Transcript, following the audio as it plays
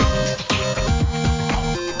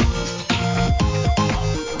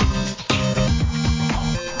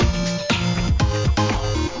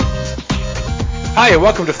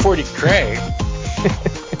welcome to 40 Cray,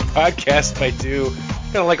 podcast by two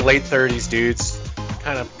kind of like late 30s dudes,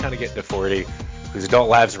 kind of getting to 40, whose adult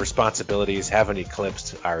lives and responsibilities haven't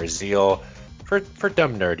eclipsed our zeal for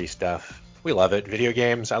dumb nerdy stuff. We love it. Video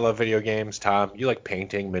games. I love video games. Tom, you like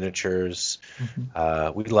painting, miniatures.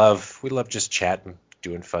 We love just chatting,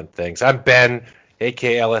 doing fun things. I'm Ben,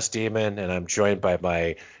 aka LS Demon, and I'm joined by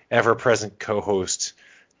my ever-present co-host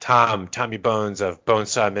Tommy Bones of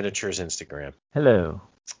Bonesaw Miniatures Instagram. Hello,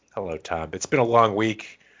 Tom. It's been a long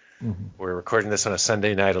week. We're recording this on a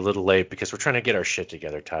Sunday night, a little late because we're trying to get our shit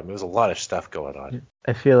together, Tom. There was a lot of stuff going on.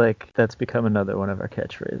 I feel like that's become another one of our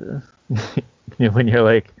catchphrases. When you're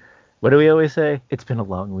like, what do we always say? It's been a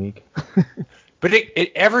long week. But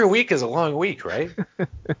every week is a long week, right?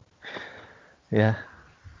 Yeah.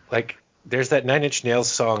 Like, there's that Nine Inch Nails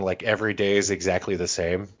song, like, every day is exactly the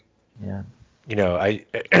same. Yeah. You know,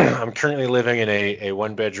 I'm currently living in a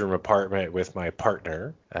one-bedroom apartment with my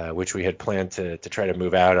partner, which we had planned to try to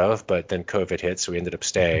move out of, but then COVID hit, so we ended up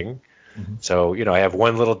staying. So, I have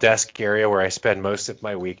one little desk area where I spend most of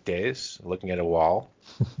my weekdays looking at a wall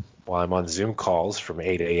while I'm on Zoom calls from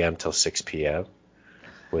 8 a.m. till 6 p.m.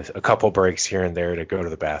 with a couple breaks here and there to go to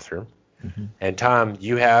the bathroom. And Tom,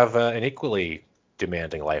 you have an equally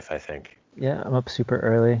demanding life, I think. Yeah, I'm up super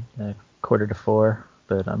early, 3:45,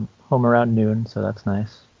 but I'm home around noon, so that's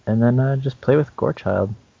nice. And then I just play with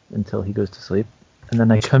Gorechild until he goes to sleep, and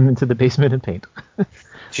then I come into the basement and paint.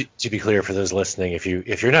 To be clear for those listening, if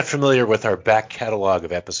you're not familiar with our back catalog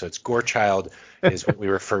of episodes, Gorechild is what we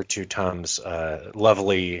refer to Tom's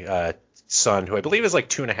lovely son, who I believe is like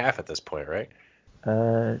 2.5 at this point, right?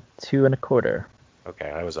 2.25. Okay,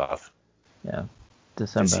 I was off. Yeah,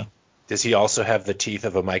 December. Does he also have the teeth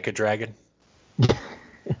of a Mica dragon?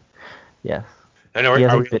 Yes. I know. He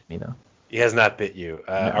hasn't bit me, though. He has not bit you.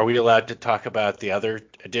 No. Are we allowed to talk about the other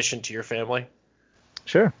addition to your family?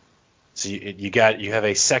 Sure. So you have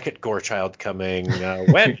a second Gorechild coming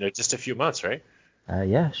when? Just a few months, right?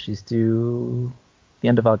 Yeah, she's due the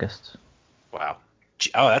end of August. Wow.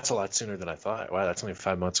 Oh, that's a lot sooner than I thought. Wow, that's only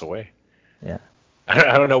 5 months away. Yeah.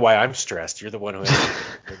 I don't know why I'm stressed. You're the one who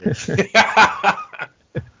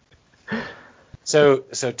So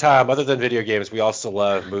Tom, other than video games, we also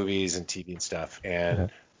love movies and TV and stuff.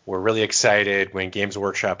 And we're really excited when Games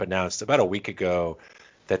Workshop announced about a week ago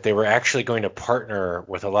that they were actually going to partner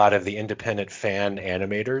with a lot of the independent fan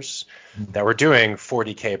animators that were doing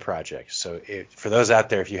 40K projects. So for those out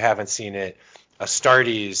there, if you haven't seen it,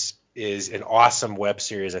 Astartes is an awesome web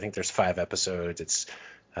series. I think there's 5 episodes. It's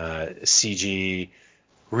CG,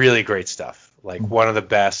 really great stuff. Like one of the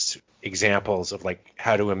best examples of like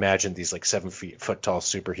how to imagine these like 7 foot tall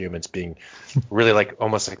superhumans being really like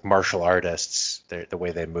almost like martial artists, the way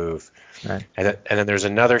they move. Right. And then there's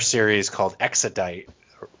another series called Exodite,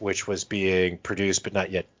 which was being produced but not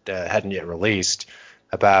yet hadn't yet released,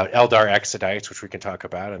 about Eldar Exodites, which we can talk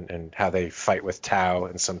about, and how they fight with Tau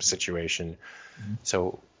in some situation.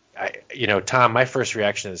 So Tom, my first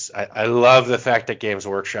reaction is I love the fact that Games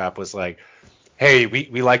Workshop was like, hey,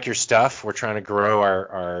 we like your stuff. We're trying to grow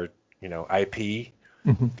our IP.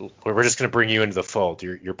 We're just going to bring you into the fold.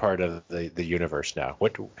 You're part of the universe now.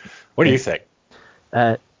 What do you think?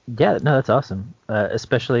 Yeah, no, that's awesome.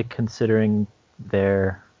 Especially considering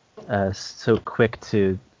they're so quick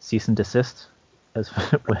to cease and desist as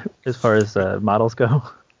far as models go.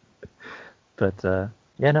 But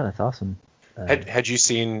yeah, no, that's awesome. Had you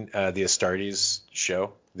seen the Astartes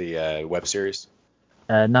show, the web series?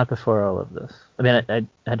 Not before all of this. I mean, I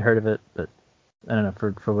had heard of it, but I don't know,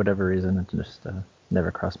 for whatever reason, it just never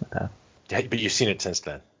crossed my path. But you've seen it since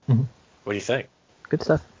then. What do you think? Good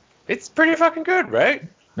stuff. It's pretty fucking good, right?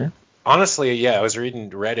 Yeah. Honestly, yeah, I was reading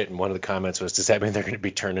Reddit, and one of the comments was, does that mean they're going to be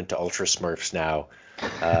turned into Ultra Smurfs now?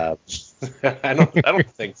 I don't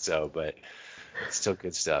think so, but it's still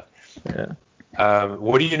good stuff. Yeah.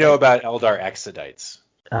 What do you know about Eldar Exodites?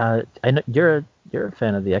 I know you're a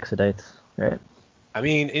fan of the Exodites, right? I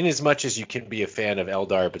mean, in as much as you can be a fan of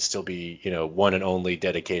Eldar, but still be, one and only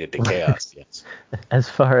dedicated to chaos. Yes. As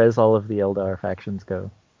far as all of the Eldar factions go,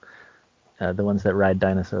 the ones that ride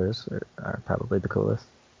dinosaurs are probably the coolest.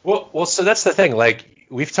 Well, so that's the thing. Like,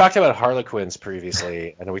 we've talked about Harlequins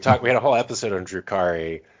previously, and we had a whole episode on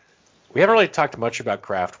Drukhari. We haven't really talked much about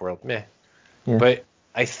Craftworld, meh. Yeah. But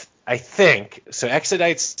I think so.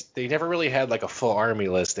 Exodites, they never really had like a full army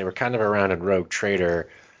list. They were kind of around in Rogue Trader,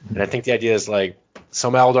 and I think the idea is like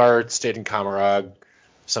some Eldar stayed in Kamarag,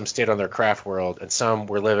 some stayed on their craft world, and some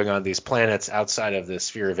were living on these planets outside of the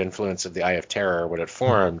sphere of influence of the Eye of Terror when it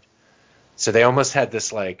formed. So they almost had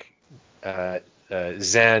this like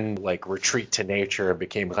Zen like retreat to nature and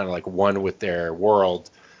became kind of like one with their world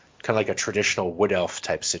kind of like a traditional wood elf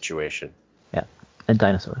type situation. Yeah, and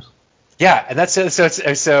dinosaurs. Yeah, and that's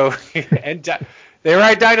so and they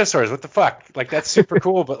ride dinosaurs. What the fuck? Like that's super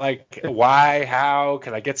cool, but like why? How?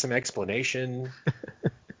 Can I get some explanation?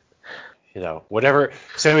 Whatever.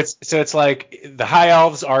 So it's like the high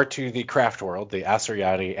elves are to the craft world, the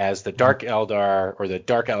Asuryani, as the dark Eldar or the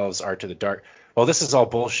dark elves are to the dark. Well, this is all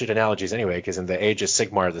bullshit analogies anyway, because in the Age of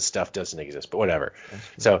Sigmar, this stuff doesn't exist. But whatever.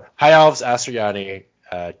 So high elves, Asuryani,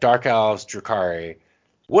 dark elves, Drukhari,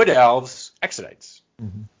 wood elves, Exodites.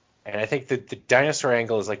 Mm-hmm. And I think that the dinosaur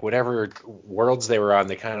angle is like whatever worlds they were on,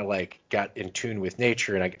 they kind of like got in tune with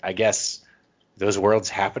nature, and I guess those worlds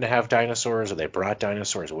happen to have dinosaurs, or they brought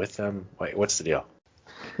dinosaurs with them. Wait, what's the deal?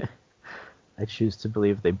 I choose to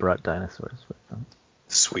believe they brought dinosaurs with them.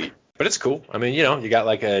 Sweet. But it's cool. I mean, you got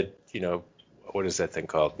like what is that thing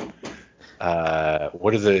called?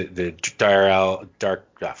 What are the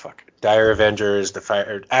Dire Avengers, the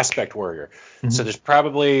Fire Aspect Warrior. Mm-hmm. So there's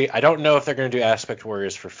probably, I don't know if they're going to do Aspect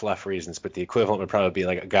Warriors for fluff reasons, but the equivalent would probably be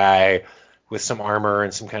like a guy with some armor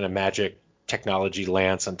and some kind of magic technology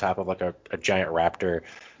lance on top of like a giant raptor.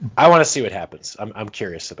 I want to see what happens. I'm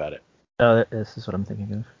curious about it. Oh, this is what I'm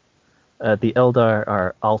thinking of. The Eldar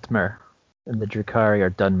are Altmer, and the Drukhari are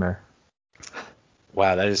Dunmer.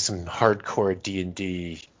 Wow, that is some hardcore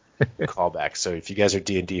D&D callback. So if you guys are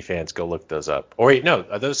D&D fans, go look those up. Or wait, no,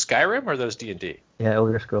 are those Skyrim or are those D&D? Yeah,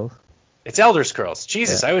 Elder Scrolls. It's Elder Scrolls.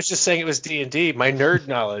 Jesus, yeah. I was just saying it was D&D. My nerd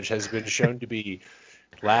knowledge has been shown to be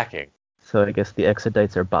lacking. So I guess the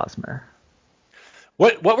Exodites are Bosmer.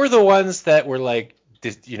 What were the ones that were like,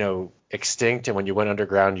 extinct, and when you went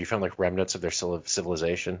underground, you found like remnants of their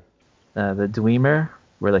civilization? The Dwemer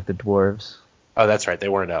were like the dwarves. Oh, that's right. They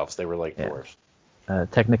weren't elves. They were like dwarves.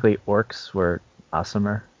 Technically, orcs were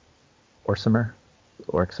Orsimer.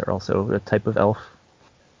 Orcs are also a type of elf.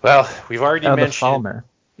 Well, we've already mentioned... the Falmer.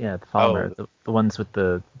 Yeah, the Falmer. Oh. The ones with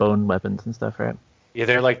the bone weapons and stuff, right? Yeah,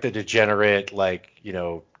 they're like the degenerate, like,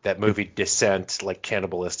 that movie Descent, like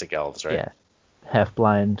cannibalistic elves, right? Yeah. Half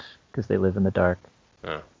blind because they live in the dark.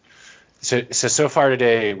 Oh. So far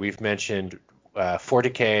today, we've mentioned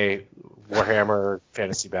 40K, Warhammer,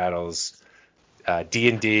 Fantasy Battles,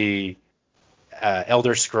 D&D,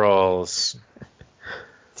 Elder Scrolls.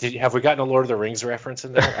 Have we gotten a Lord of the Rings reference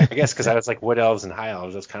in there? I guess because I was like Wood Elves and High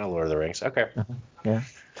Elves. That's kind of Lord of the Rings. Okay. Uh-huh. Yeah.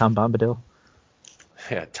 Tom Bombadil.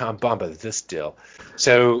 Yeah, Tom Bombadil.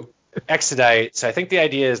 So Exodite. So I think the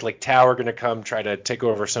idea is like Tau are going to come try to take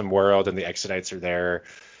over some world, and the Exodites are there.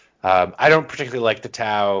 I don't particularly like the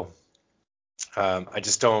Tau. I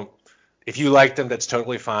just don't. If you like them, that's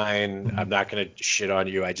totally fine. Mm-hmm. I'm not going to shit on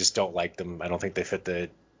you. I just don't like them. I don't think they fit the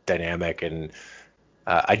dynamic, and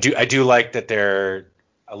I do like that they're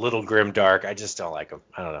a little grim dark. I just don't like them.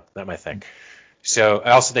 I don't know. Not my thing. So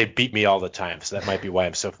also they beat me all the time, so that might be why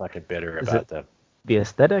I'm so fucking bitter about them. The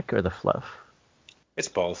aesthetic or the fluff? It's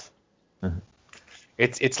both. Uh-huh.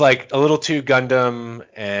 It's like a little too Gundam,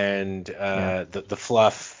 and the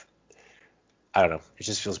fluff. I don't know. It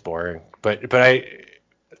just feels boring. But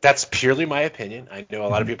that's purely my opinion. I know a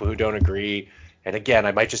lot of people who don't agree. And again,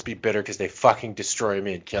 I might just be bitter because they fucking destroy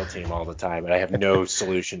me and kill team all the time, and I have no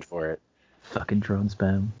solution for it. Fucking drone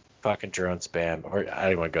spam. Or I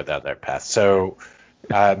don't want to go down that path. So,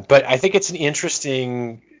 but I think it's an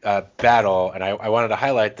interesting battle, and I wanted to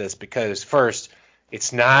highlight this because first,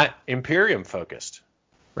 it's not Imperium focused.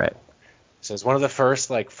 Right. So it's one of the first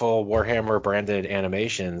like full Warhammer branded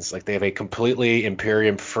animations. Like they have a completely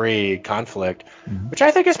Imperium free conflict, which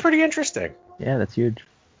I think is pretty interesting. Yeah, that's huge.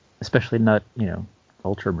 Especially not,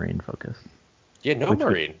 Ultramarine focused. Yeah, no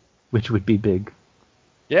Marine. Which would be big.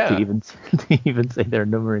 Yeah. To even say there are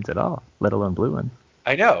no Marines at all, let alone blue ones.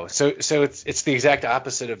 I know. So it's the exact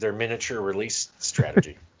opposite of their miniature release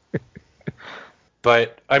strategy.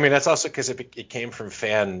 But I mean that's also because it came from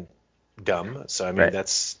fandom. So I mean right.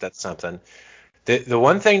 that's something. The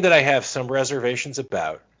one thing that I have some reservations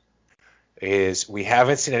about is we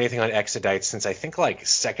haven't seen anything on Exodites since I think like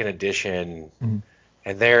second edition. Mm-hmm.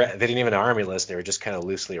 And they didn't even army list. They were just kind of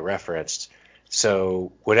loosely referenced.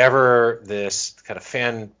 So whatever this kind of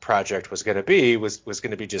fan project was going to be was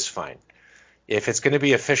going to be just fine. If it's going to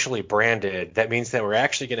be officially branded, that means that we're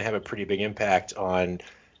actually going to have a pretty big impact on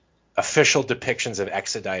official depictions of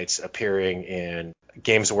Exodites appearing in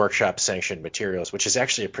Games Workshop sanctioned materials, which is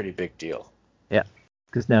actually a pretty big deal. Yeah,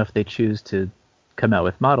 because now if they choose to come out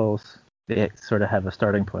with models, they sort of have a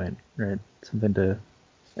starting point, right?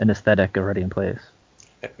 An aesthetic already in place.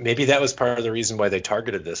 Maybe that was part of the reason why they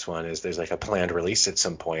targeted this one is there's like a planned release at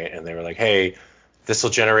some point, and they were like, hey, this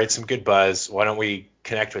will generate some good buzz. Why don't we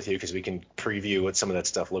connect with you because we can preview what some of that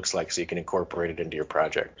stuff looks like so you can incorporate it into your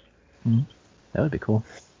project. Mm-hmm. That would be cool.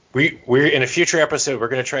 We're in a future episode, we're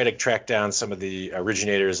going to try to track down some of the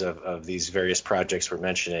originators of these various projects we're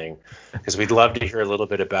mentioning, because we'd love to hear a little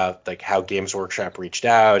bit about like how Games Workshop reached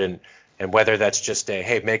out, and whether that's just a,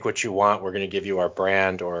 hey, make what you want, we're going to give you our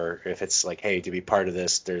brand, or if it's like, hey, to be part of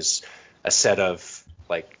this, there's a set of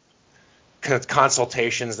like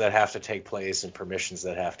consultations that have to take place and permissions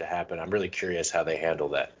that have to happen. I'm really curious how they handle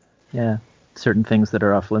that. Yeah, certain things that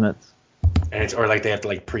are off limits. And it's, or like they have to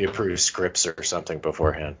like pre-approve scripts or something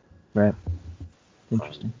beforehand. Right.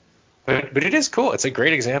 Interesting. But it is cool. It's a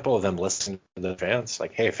great example of them listening to the fans.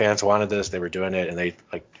 Like, hey, fans wanted this, they were doing it, and they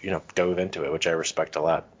like dove into it, which I respect a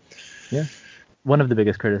lot. Yeah. One of the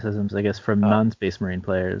biggest criticisms, I guess, from non-Space Marine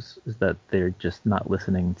players is that they're just not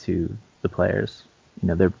listening to the players.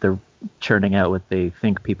 They're churning out what they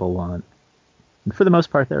think people want. And for the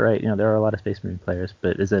most part, they're right. There are a lot of Space Marine players,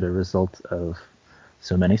 but is it a result of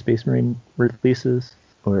so many Space Marine releases,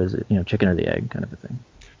 or is it chicken or the egg kind of a thing?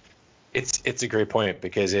 It's a great point,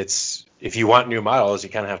 because it's, if you want new models, you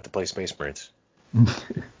kind of have to play Space Marines.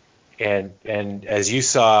 And as you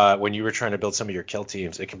saw when you were trying to build some of your kill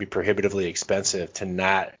teams, it can be prohibitively expensive to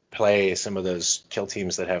not play some of those kill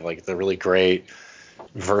teams that have like the really great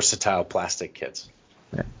versatile plastic kits.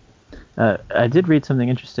 Yeah. I did read something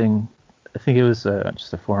interesting. I think it was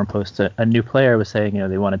just a forum post. A new player was saying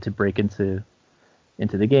they wanted to break into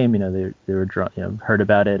the game. They were heard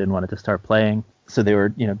about it and wanted to start playing. So they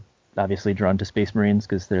were obviously drawn to Space Marines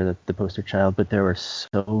because they're the poster child, but there were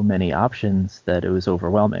so many options that it was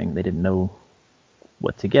overwhelming. They didn't know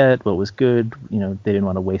what to get, what was good. They didn't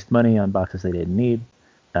want to waste money on boxes they didn't need.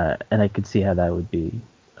 And I could see how that would be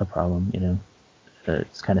a problem,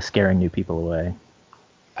 it's kind of scaring new people away.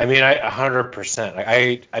 I mean,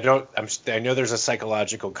 100%. I know there's a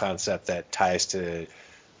psychological concept that ties to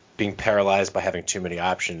being paralyzed by having too many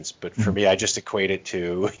options, but for me, I just equate it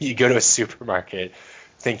to, you go to a supermarket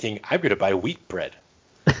thinking, I'm going to buy wheat bread.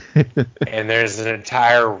 And there's an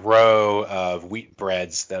entire row of wheat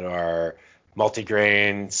breads that are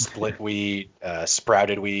multigrain, split wheat,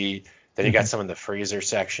 sprouted wheat. Then you got some in the freezer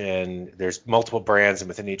section. There's multiple brands, and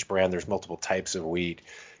within each brand, there's multiple types of wheat.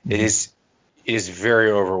 It is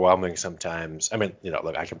very overwhelming sometimes. I mean,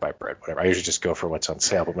 look, I can buy bread, whatever. I usually just go for what's on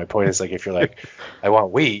sale. But my point is, like, if you're like, I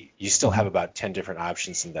want wheat, you still have about 10 different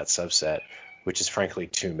options in that subset, which is frankly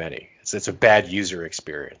too many. It's a bad user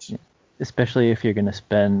experience. Yeah. Especially if you're going to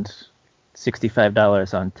spend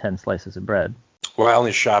 $65 on 10 slices of bread. Well, I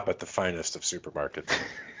only shop at the finest of supermarkets.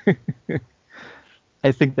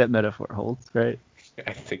 I think that metaphor holds, right?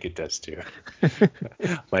 I think it does too.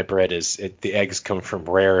 My bread the eggs come from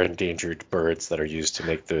rare endangered birds that are used to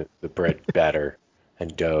make the bread batter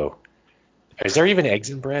and dough. Is there even eggs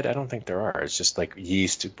in bread? I don't think there are. It's just like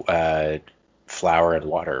yeast, flour, and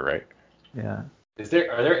water, right? Yeah.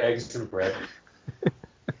 Are there eggs in bread?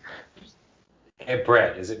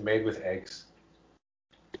 Bread, is it made with eggs?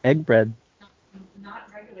 Egg bread. Not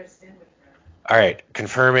regular sandwich bread. All right,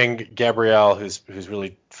 confirming. Gabrielle, who's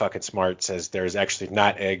really fucking smart, says there's actually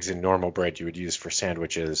not eggs in normal bread you would use for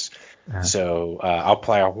sandwiches. So I'll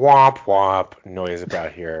play a womp womp noise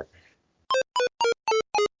about here.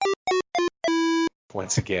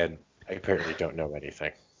 Once again, I apparently don't know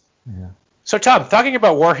anything. Yeah. So Tom, talking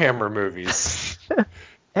about Warhammer movies.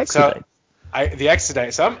 Exodite. The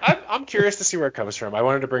Exodite. So I'm curious to see where it comes from. I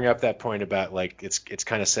wanted to bring up that point about like it's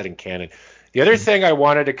kind of set in canon. The other thing I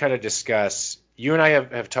wanted to kind of discuss, you and I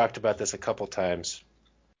have talked about this a couple times.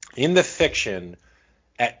 In the fiction,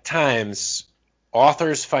 at times,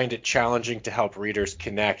 authors find it challenging to help readers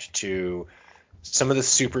connect to some of the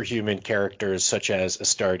superhuman characters, such as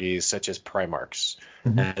Astartes, such as Primarchs,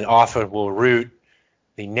 and often will root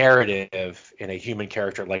the narrative in a human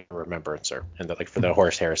character like a Remembrancer, and like for the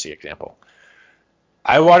Horus Heresy example.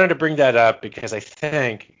 I wanted to bring that up because I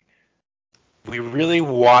think we really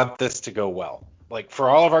want this to go well. Like, for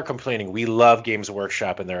all of our complaining, we love Games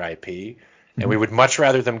Workshop and their IP, and we would much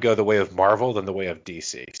rather them go the way of Marvel than the way of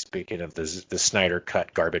DC. Speaking of the Snyder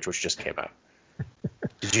Cut garbage, which just came out.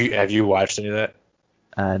 Have you watched any of that?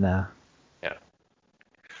 No. Yeah.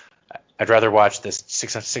 I'd rather watch this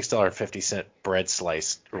 $6.50 bread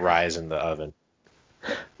slice rise in the oven.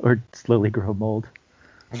 Or slowly grow mold.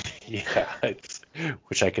 Yeah,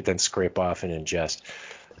 which I could then scrape off and ingest.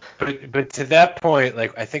 But to that point,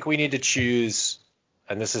 like, I think we need to choose,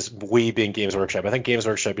 and this is we being Games Workshop, I think Games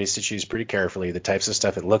Workshop needs to choose pretty carefully the types of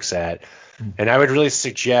stuff it looks at. And I would really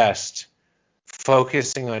suggest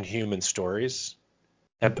focusing on human stories.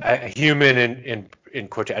 Human in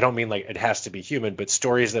quote, I don't mean like it has to be human, but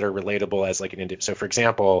stories that are relatable as like an individual. So for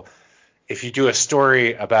example, if you do a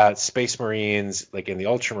story about Space Marines, like in the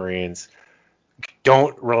Ultramarines,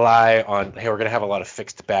 don't rely on, hey, we're going to have a lot of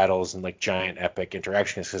fixed battles and like giant epic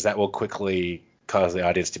interactions, because that will quickly cause the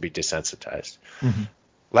audience to be desensitized. Mm-hmm.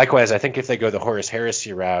 Likewise, I think if they go the Horus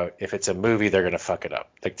Heresy route, if it's a movie, they're going to fuck it up.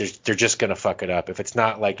 Like they're just going to fuck it up. If it's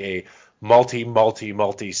not like a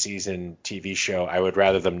multi-season TV show, I would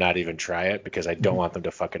rather them not even try it, because I don't want them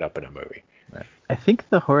to fuck it up in a movie. Right. I think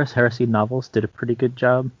the Horus Heresy novels did a pretty good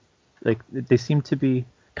job. Like they seemed to be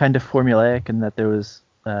kind of formulaic in that there was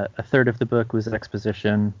a third of the book was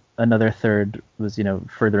exposition, another third was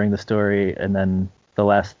furthering the story, and then the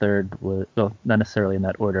last third was, well, not necessarily in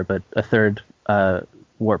that order, but a third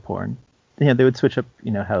war porn. They would switch up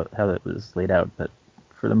how it was laid out, but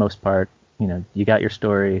for the most part, you got your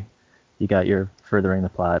story, you got your furthering the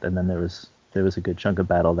plot, and then there was a good chunk of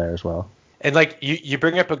battle there as well. And like you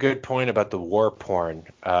bring up a good point about the war porn,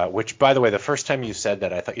 which, by the way, the first time you said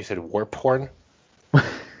that, I thought you said war porn.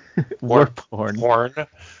 War porn. Porn.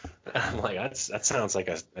 I'm like, that sounds like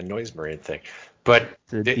a Noise Marine thing, but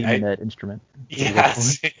it's a demonet instrument.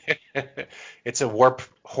 Yes, it's a warp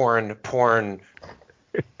horn porn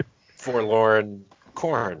forlorn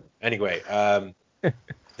corn. Anyway,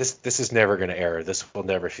 this is never going to air. This will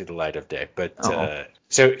never see the light of day. But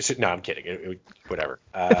so no, I'm kidding. Whatever.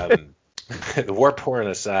 The war porn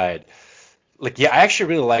aside, like, yeah, I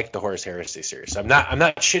actually really like the Horus Heresy series. I'm not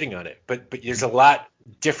shitting on it, but there's a lot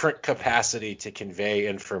different capacity to convey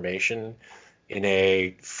information in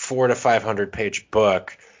a 400 to 500 page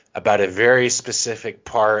book about a very specific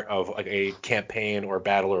part of like a campaign or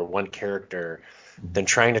battle or one character than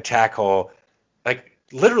trying to tackle, like,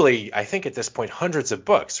 literally, I think at this point, hundreds of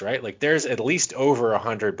books, right? Like there's at least over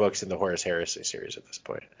 100 books in the Horus Heresy series at this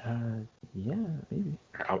point. Yeah, maybe.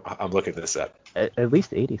 I'm looking this up. At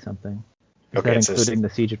least 80 something. Is Okay, that including the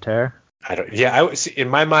Siege of Terra? I don't. Yeah, in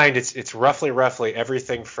my mind, it's roughly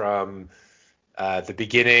everything from the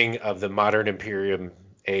beginning of the modern Imperium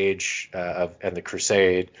age and the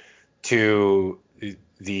Crusade to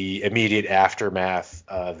the immediate aftermath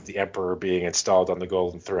of the Emperor being installed on the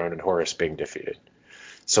Golden Throne and Horus being defeated.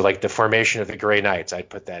 So like the formation of the Grey Knights, I'd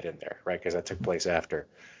put that in there, right? Because that took place after.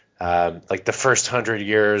 Like the first 100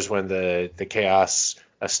 years when the Chaos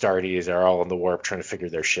Astartes are all in the warp trying to figure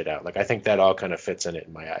their shit out. Like I think that all kind of fits in it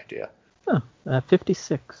in my idea. Oh,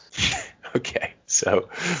 56. Okay, so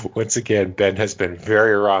once again, Ben has been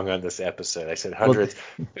very wrong on this episode. I said hundreds,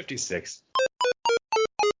 56.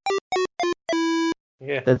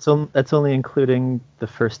 Yeah. That's only including the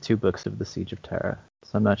first two books of the Siege of Terra.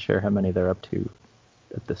 So I'm not sure how many they're up to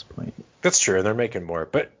at this point. That's true, and they're making more.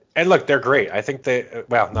 And look, they're great. I think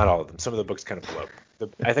well, not all of them. Some of the books kind of blow.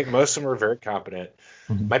 I think most of them are very competent.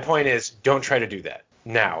 Mm-hmm. My point is, don't try to do that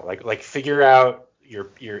now. Like figure out your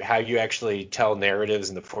how you actually tell narratives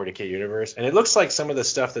in the 40K universe. And it looks like some of the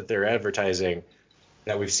stuff that they're advertising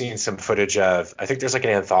that we've seen some footage of. I think there's like an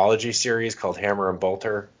anthology series called Hammer and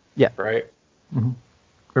Bolter. Yeah. Right. Mm-hmm.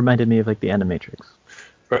 Reminded me of like the Animatrix.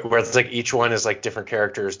 Where it's like each one is like different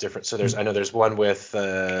characters, different. So I know there's one with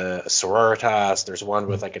Sororitas. There's one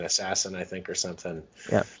with like an assassin, I think, or something.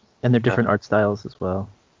 Yeah, and they're different art styles as well.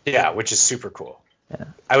 Yeah, which is super cool. Yeah.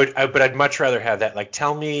 But I'd much rather have that. Like,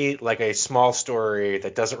 tell me like a small story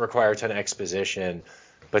that doesn't require a ton of exposition,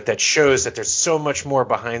 but that shows that there's so much more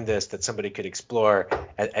behind this that somebody could explore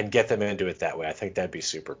and get them into it that way. I think that'd be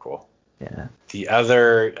super cool. Yeah. The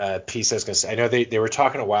other piece I was going to say, I know they were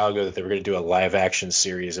talking a while ago that they were going to do a live action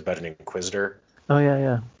series about an Inquisitor. Oh,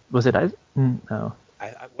 yeah. Was it no.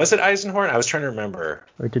 Was it Eisenhorn? I was trying to remember.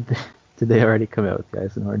 Or did they already come out with the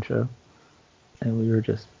Eisenhorn show? And we were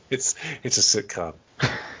just... It's a sitcom.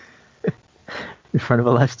 In front of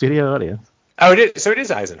a live studio audience. Oh, it is. So it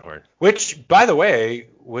is Eisenhorn, which, by the way,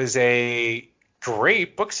 was a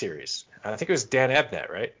great book series. I think it was Dan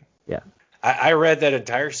Abnett, right? Yeah. I read that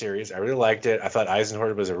entire series. I really liked it. I thought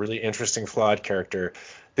Eisenhorn was a really interesting, flawed character.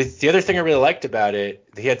 But the other thing I really liked about it,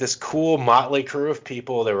 he had this cool motley crew of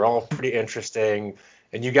people. They were all pretty interesting.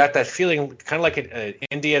 And you got that feeling kind of like an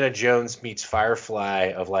Indiana Jones meets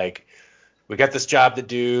Firefly of like, we got this job to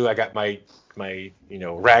do. I got my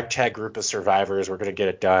ragtag group of survivors. We're going to get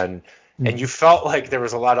it done. Mm-hmm. And you felt like there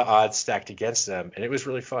was a lot of odds stacked against them. And it was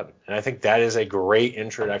really fun. And I think that is a great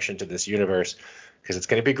introduction to this universe. Because it's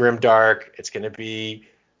going to be grimdark, it's going to be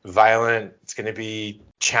violent, it's going to be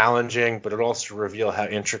challenging, but it'll also reveal how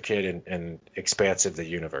intricate and expansive the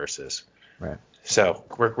universe is. Right. So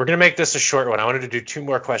we're going to make this a short one. I wanted to do two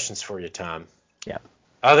more questions for you, Tom. Yeah.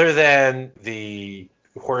 Other than the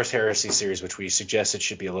Horus Heresy series, which we suggested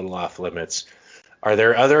should be a little off limits, are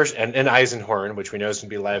there others, and Eisenhorn, which we know is going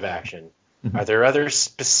to be live action, mm-hmm. Are there other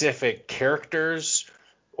specific characters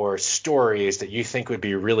or stories that you think would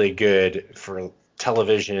be really good for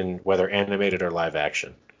television, whether animated or live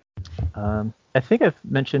action? I think I've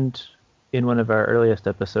mentioned in one of our earliest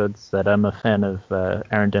episodes that I'm a fan of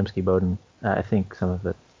Aaron Dembski Bowden. I think some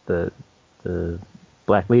of the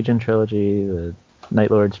Black Legion trilogy, the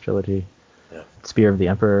Night Lords trilogy, Spear of the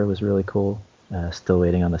Emperor was really cool. Still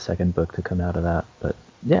waiting on the second book to come out of that. But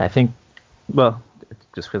yeah, I think, well,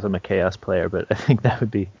 just because I'm a Chaos player, but I think that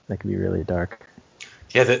could be really dark.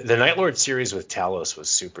 Yeah, the Night Lord series with Talos was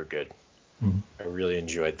super good. Mm-hmm. I really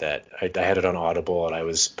enjoyed that. I had it on Audible,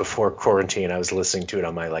 and before quarantine, I was listening to it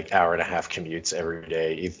on my hour and a half commutes every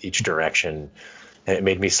day, each direction, and it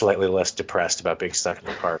made me slightly less depressed about being stuck in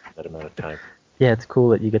the car for that amount of time. Yeah, it's cool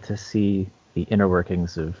that you get to see the inner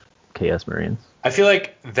workings of Chaos Marines. I feel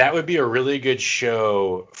like that would be a really good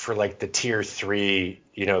show for the tier 3,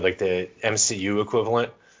 the MCU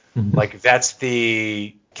equivalent. Mm-hmm. That's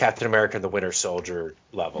the Captain America and the Winter Soldier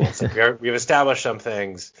level. It's we've established some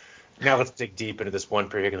things. Now let's dig deep into this one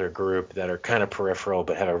particular group that are kind of peripheral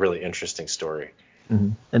but have a really interesting story.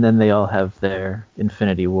 Mm-hmm. And then they all have their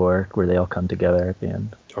Infinity War where they all come together at the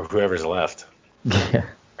end. Or whoever's left. Yeah.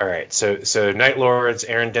 All right. So Night Lords,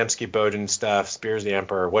 Aaron Dembski Bowden stuff, Spears of the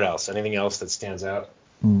Emperor. What else? Anything else that stands out?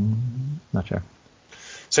 Not sure.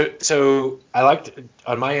 So I liked,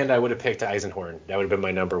 on my end, I would have picked Eisenhorn. That would have been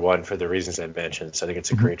my number one for the reasons I mentioned. So I think it's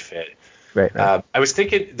a great fit. Right. I was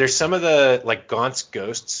thinking there's some of the Gaunt's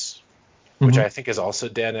Ghosts, which I think is also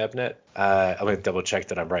Dan Abnett. I'm going to double check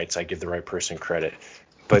that I'm right so I give the right person credit.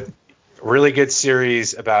 But really good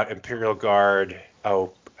series about Imperial Guard.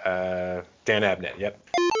 Dan Abnett, yep.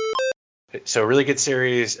 So really good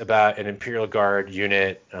series about an Imperial Guard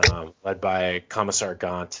unit led by Commissar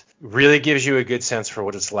Gaunt. Really gives you a good sense for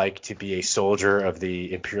what it's like to be a soldier of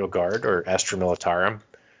the Imperial Guard or Astra Militarum.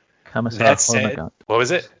 Commissar Hormagaunt. What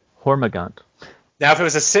was it? Hormagaunt. Now, if it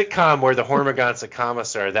was a sitcom where the Hormagaunt's a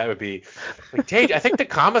commissar, that would be hey, I think the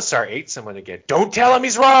commissar ate someone again. Don't tell him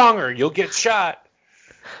he's wrong or you'll get shot.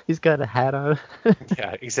 He's got a hat on.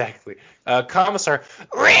 Yeah, exactly. Commissar.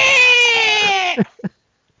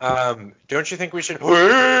 Don't you think we should? All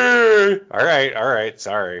right.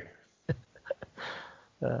 Sorry.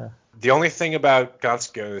 The only thing about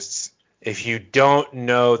Gaunt's Ghosts, if you don't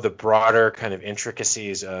know the broader kind of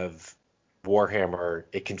intricacies of Warhammer,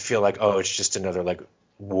 it can feel like, oh, it's just another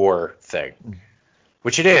war thing,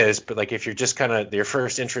 which it is. But if you're just kind of your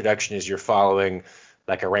first introduction is you're following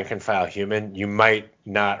a rank and file human, you might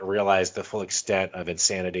not realize the full extent of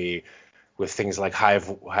insanity with things like Hive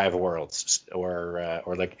Worlds or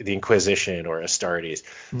the Inquisition or Astartes.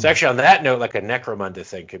 So actually, on that note, a Necromunda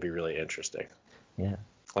thing could be really interesting. Yeah.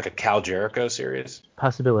 Like a Cal Jericho series.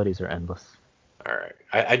 Possibilities are endless. All right.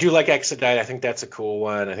 I do like Exodite. I think that's a cool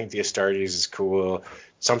one. I think the Astartes is cool.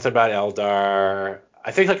 Something about Eldar.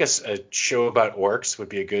 I think a show about orcs would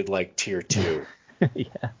be a good tier 2. Yeah.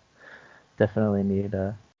 Definitely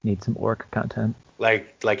need some orc content.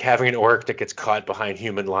 Like having an orc that gets caught behind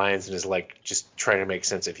human lines and is just trying to make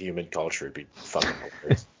sense of human culture would be fucking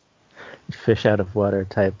hilarious. Fish out of water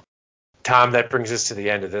type. Tom, that brings us to the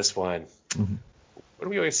end of this one. Mm-hmm. What do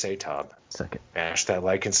we always say, Tom? Suck it. Mash that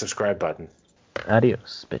like and subscribe button.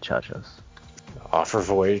 Adios, bitchachos. Offer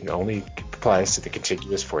void only applies to the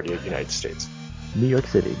contiguous 48 United States. New York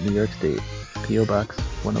City, New York State, P.O. Box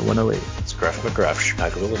 10108. Scruff McGruff,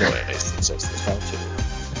 Chicago, Illinois,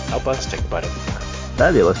 63652. Help us take a bite of the time.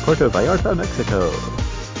 Fabulous, Puerto Vallarta, Mexico.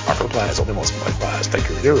 Offer applies only once per class. Thank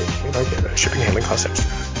you for doing. You might get a shipping handling cost extra.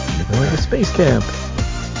 You're going to space camp.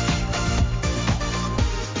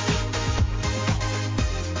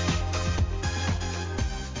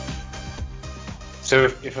 So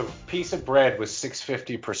if a piece of bread was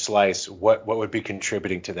 $6.50 per slice, what would be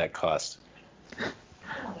contributing to that cost? I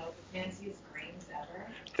don't know, the fanciest grains ever.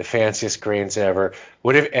 The fanciest grains ever.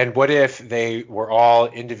 What if they were all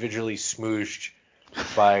individually smooshed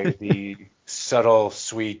by the subtle,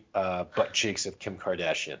 sweet butt cheeks of Kim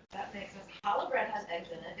Kardashian? That makes sense. Challah bread has eggs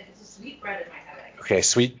in it. If it's a sweet bread, it might have eggs. Okay,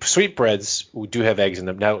 sweet breads do have eggs in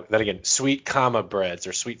them. Now, then again, sweet comma breads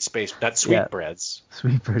or sweet space, not sweet breads.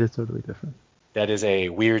 Sweet bread is totally different. That is a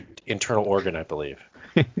weird internal organ, I believe.